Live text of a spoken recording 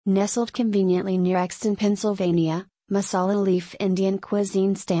Nestled conveniently near Exton, Pennsylvania, Masala Leaf Indian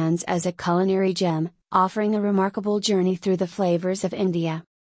Cuisine stands as a culinary gem, offering a remarkable journey through the flavors of India.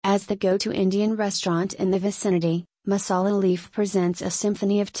 As the go-to Indian restaurant in the vicinity, Masala Leaf presents a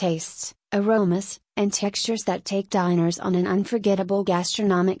symphony of tastes, aromas, and textures that take diners on an unforgettable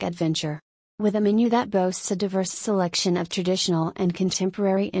gastronomic adventure. With a menu that boasts a diverse selection of traditional and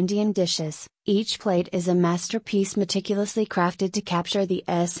contemporary Indian dishes, each plate is a masterpiece meticulously crafted to capture the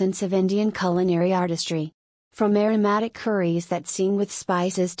essence of Indian culinary artistry. From aromatic curries that sing with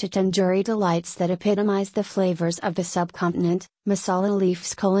spices to tandoori delights that epitomize the flavors of the subcontinent, Masala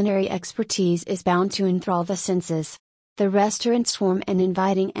Leaf's culinary expertise is bound to enthrall the senses. The restaurant's warm and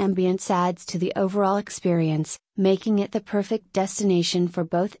inviting ambience adds to the overall experience, making it the perfect destination for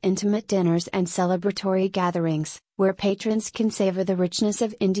both intimate dinners and celebratory gatherings, where patrons can savor the richness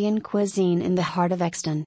of Indian cuisine in the heart of Exton.